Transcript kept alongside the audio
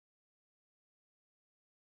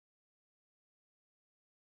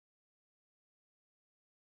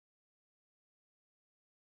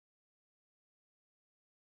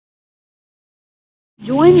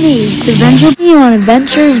Join me to venture me on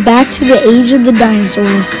adventures back to the age of the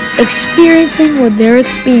dinosaurs, experiencing what their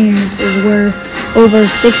experiences were over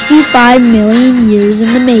 65 million years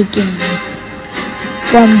in the making.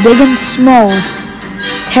 From big and small,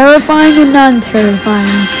 terrifying and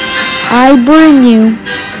non-terrifying, I bring you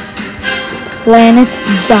Planet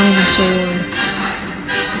Dinosaur.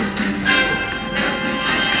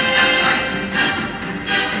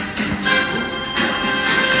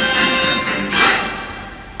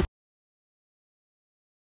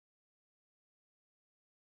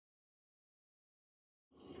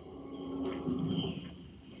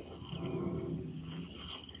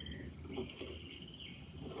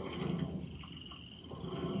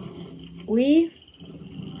 We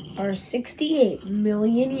are 68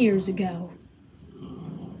 million years ago,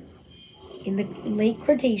 in the late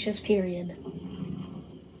Cretaceous period.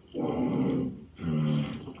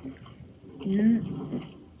 In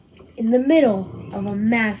the middle of a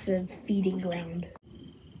massive feeding ground.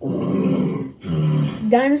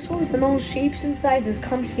 Dinosaurs in all shapes and sizes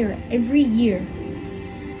come here every year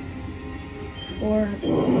for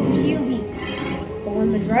a few weeks, but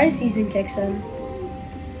when the dry season kicks in,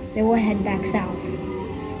 they will head back south.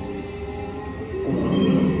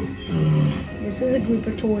 This is a group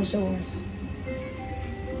of pterosaurs,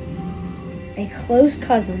 a close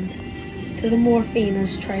cousin to the more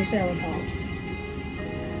famous Triceratops,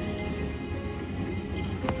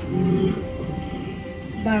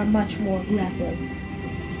 but are much more aggressive,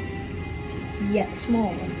 yet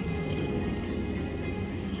smaller.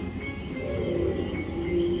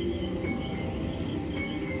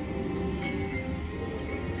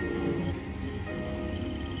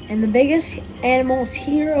 And the biggest animals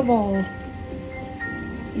here of all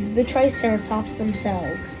is the Triceratops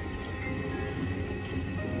themselves.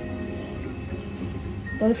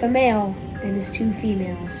 Both a male and his two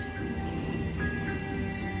females.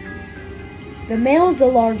 The male is the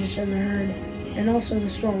largest in the herd and also the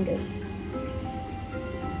strongest.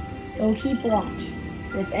 He'll keep watch.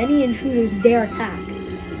 If any intruders dare attack,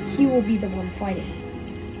 he will be the one fighting,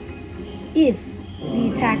 if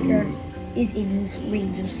the attacker is in his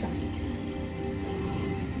range of sight.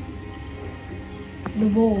 The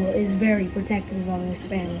bull is very protective of his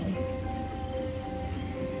family.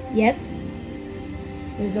 Yet,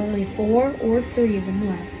 there's only 4 or 3 of them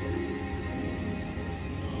left.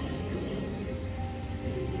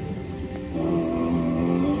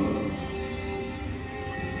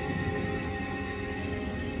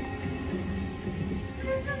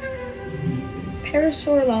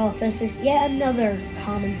 Parasaurolophus is yet another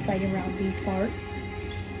common sight around these parts.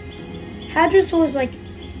 Hadrosaurs like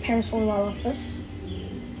Parasaurolophus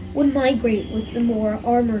would migrate with the more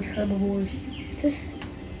armored herbivores to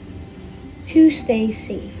stay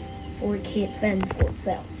safe, for it can't fend for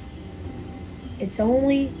itself. Its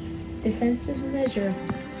only defensive measure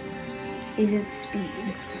is its speed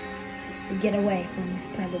to get away from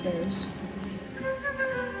predators.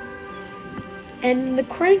 And the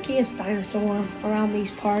crankiest dinosaur around these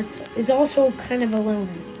parts is also kind of a loner.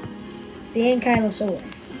 It's the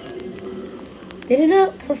Ankylosaurus. They do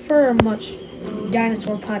not prefer much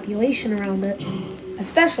dinosaur population around it,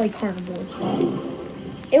 especially carnivores, but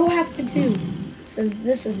it will have to do since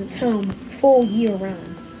this is its home full year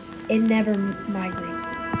round. It never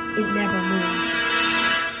migrates. It never moves.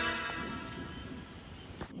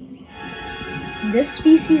 This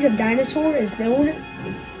species of dinosaur is known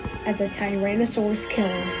as a Tyrannosaurus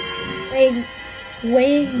killer,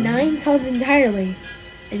 weighing 9 tons entirely,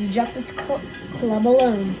 and just its club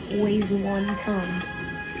alone weighs 1 ton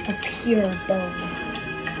of pure bone.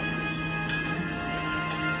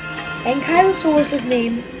 Ankylosaurus'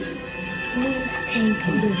 name means tank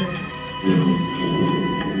lizard,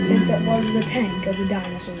 since it was the tank of the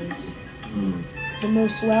dinosaurs. The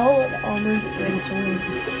most well-armored dinosaur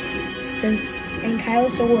since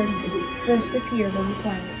Ankylosaurs first appeared on the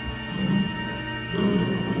planet.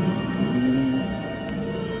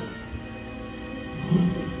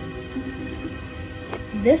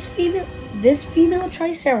 This female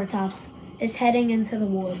Triceratops is heading into the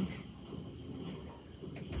woods.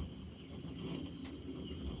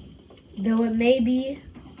 Though it may be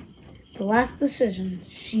the last decision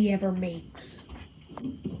she ever makes.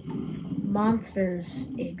 Monsters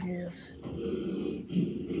exist.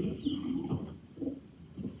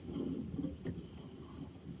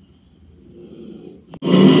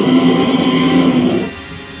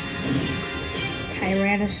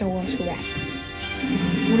 Tyrannosaurus rex,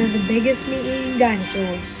 one of the biggest meat-eating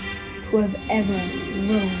dinosaurs to have ever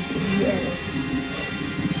roamed the earth.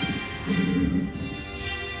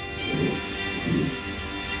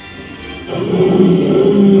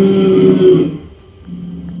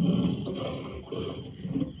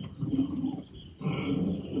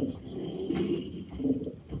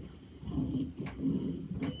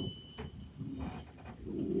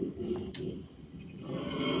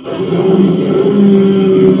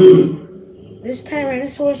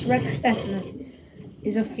 Tyrannosaurus rex specimen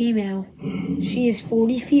is a female. She is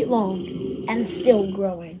 40 feet long and still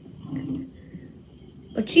growing.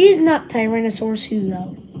 But she is not Tyrannosaurus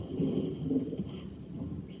hugo.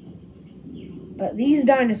 But these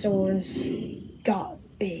dinosaurs got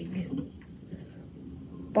big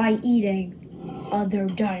by eating other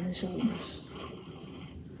dinosaurs.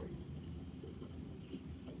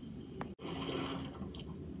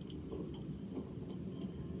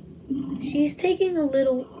 She's taking a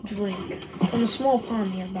little drink from a small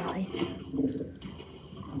pond nearby.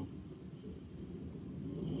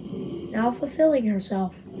 Now fulfilling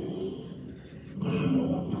herself.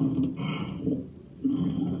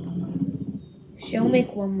 She'll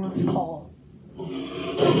make one last call.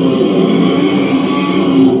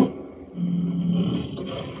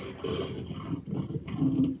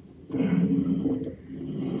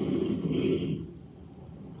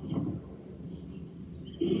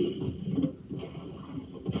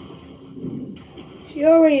 She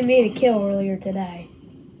already made a kill earlier today,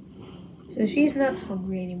 so she's not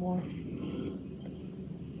hungry anymore.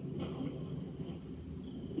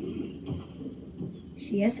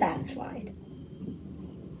 She is satisfied.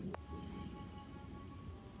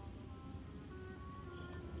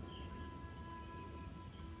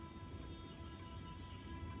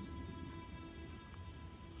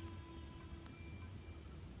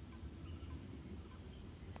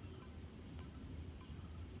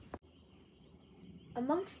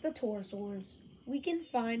 Amongst the pterosaurs, we can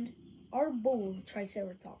find our bull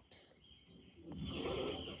Triceratops.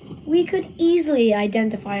 We could easily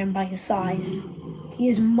identify him by his size. He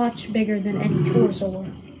is much bigger than any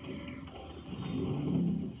pterosaur.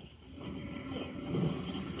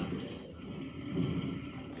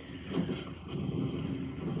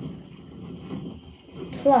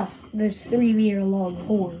 Plus, there's 3-meter long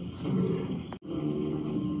horns.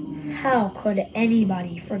 How could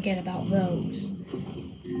anybody forget about those?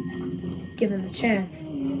 Given the chance,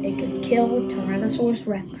 it could kill Tyrannosaurus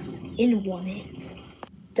rex in one hit.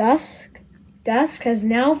 Dusk has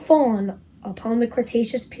now fallen upon the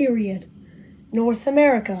Cretaceous period, North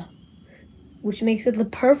America, which makes it the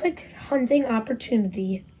perfect hunting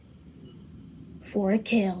opportunity for a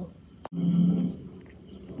kill.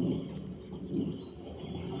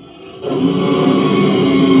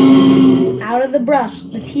 Out of the brush,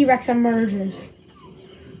 the T-Rex emerges.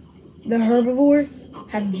 The herbivores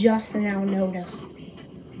have just now noticed.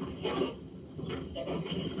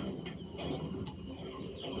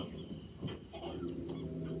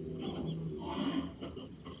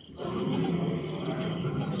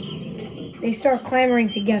 They start clamoring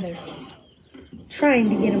together, trying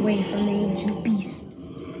to get away from the ancient beast.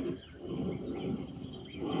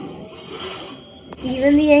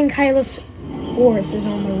 Even the Ankylosaurus is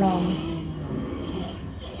on the run.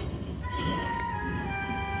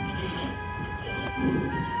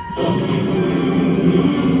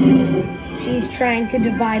 She's trying to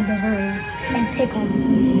divide the herd and pick on the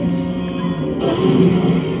easiest.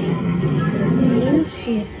 It seems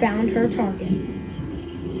she has found her target,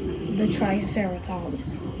 the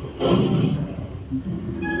Triceratops.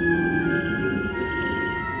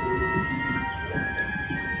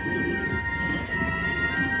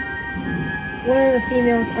 One of the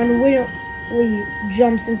females unwittingly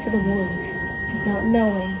jumps into the woods, not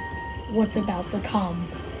knowing what's about to come.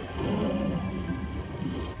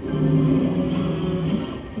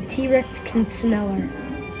 The T-Rex can smell her.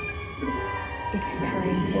 It's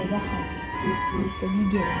time for the hunt to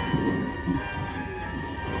begin.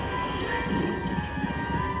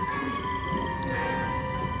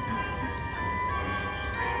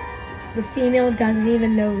 The female doesn't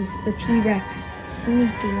even notice the T-Rex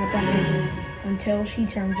sneaking up behind her until she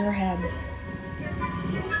turns her head.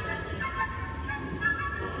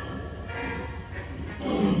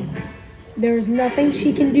 There is nothing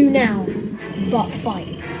she can do now but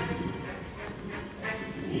fight.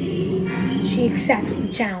 She accepts the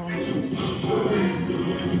challenge.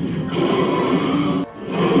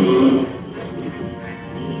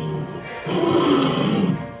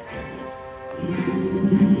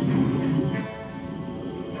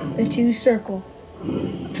 The two circle,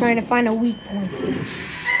 trying to find a weak point in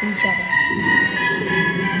each other.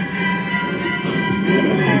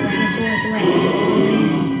 The Tyrannosaurus rex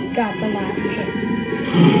got the last hit.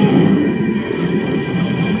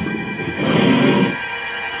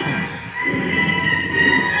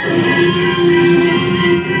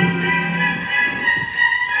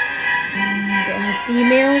 And the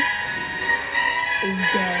female is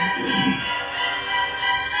dead.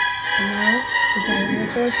 Now, the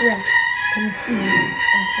Tyrannosaurus rex can feed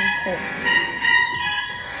off her corpse.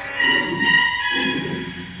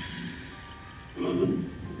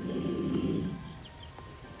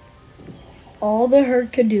 All the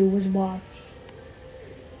herd could do was watch.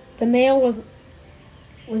 The male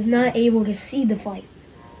was not able to see the fight,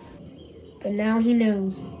 but now he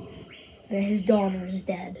knows that his daughter is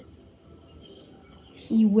dead.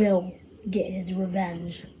 He will get his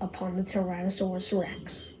revenge upon the Tyrannosaurus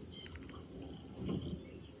Rex.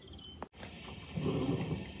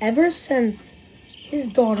 Ever since his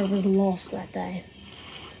daughter was lost that day,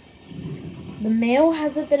 the male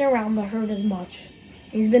hasn't been around the herd as much.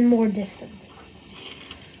 He's been more distant.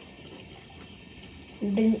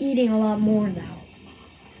 He's been eating a lot more now.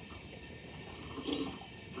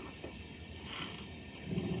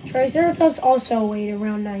 Triceratops also weighed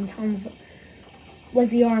around 9 tons, like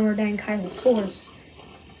the armored Ankylosaurus,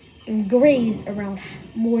 and grazed around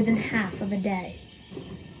more than half of a day.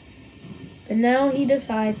 But now he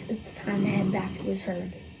decides it's time to head back to his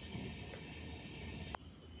herd.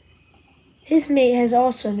 His mate has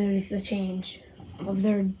also noticed the change of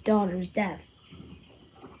their daughter's death.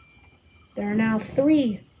 There are now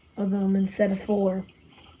 3 of them instead of 4.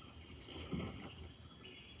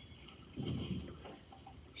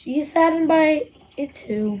 She is saddened by it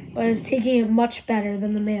too, but is taking it much better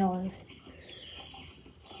than the male is.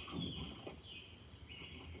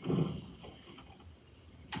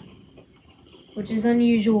 Which is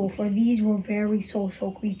unusual, for these were very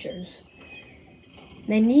social creatures.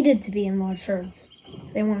 They needed to be in large herds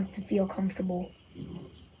if they wanted to feel comfortable.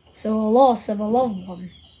 So a loss of a loved one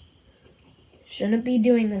shouldn't be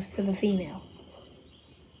doing this to the female.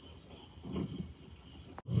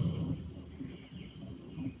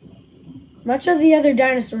 Much of the other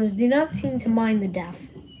dinosaurs do not seem to mind the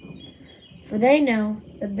death, for they know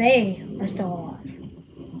that they are still alive.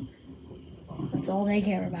 That's all they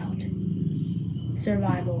care about.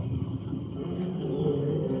 Survival.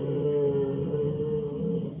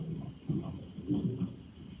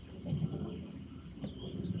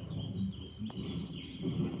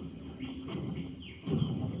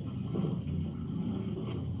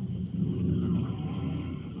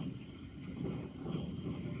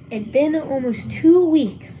 It'd been almost 2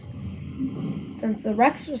 weeks since the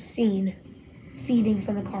Rex was seen feeding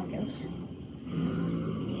from the carcass.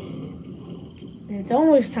 And it's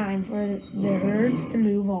almost time for the herds to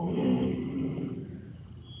move on.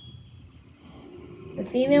 The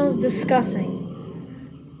female is discussing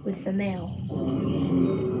with the male,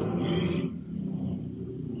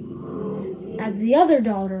 as the other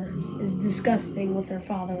daughter is discussing with her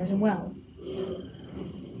father as well.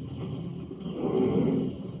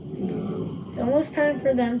 It's almost time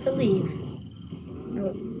for them to leave,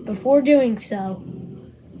 but before doing so,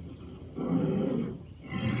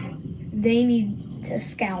 they need to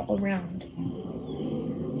scout around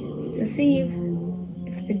to see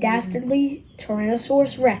if the dastardly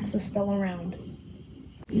Tyrannosaurus Rex is still around.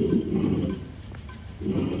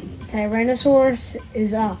 Tyrannosaurus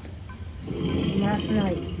is up from last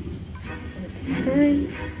night, and it's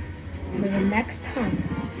time for the next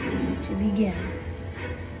hunt to begin.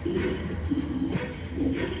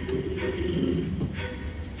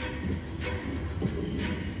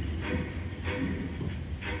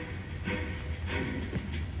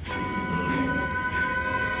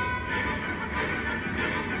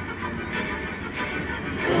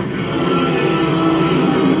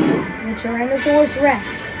 The Tyrannosaurus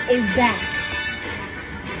Rex is back.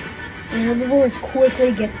 The herbivores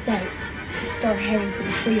quickly get sight and start heading to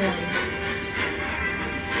the tree line.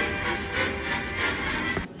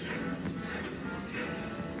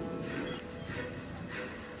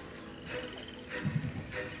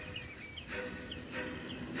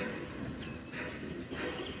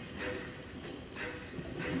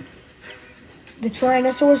 The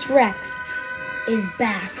Tyrannosaurus Rex is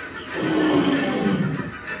back.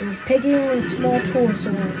 He's picking on a small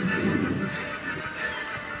Torosaurus.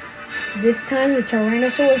 This time the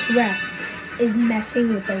Tyrannosaurus Rex is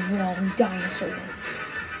messing with the wrong dinosaur.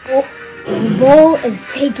 Oh, the bull is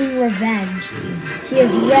taking revenge. He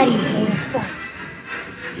is ready for a fight.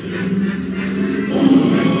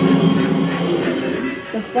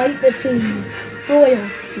 The fight between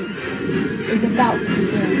royalty is about to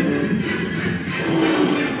begin.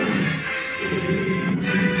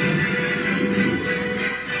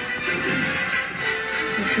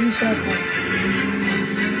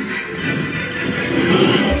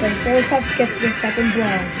 Triceratops gets the second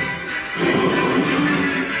blow.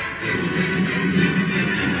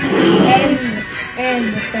 And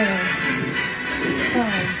the third. It's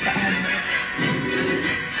time to end this.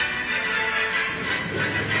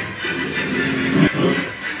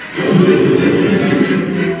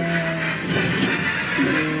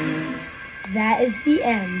 That is the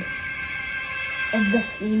end of the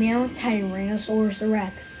female Tyrannosaurus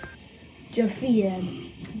Rex.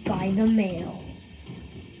 defeated by the male.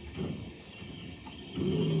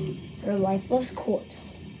 Her lifeless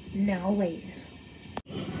corpse now lays.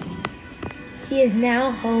 He is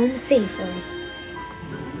now home safely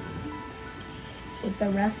with the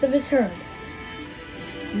rest of his herd,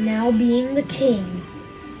 now being the king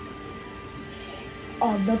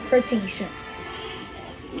of the Cretaceous.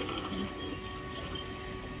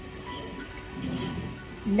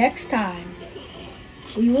 Next time,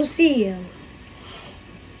 we will see you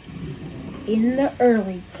in the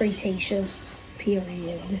early Cretaceous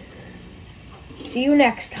period. See you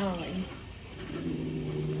next time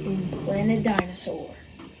in Planet Dinosaur.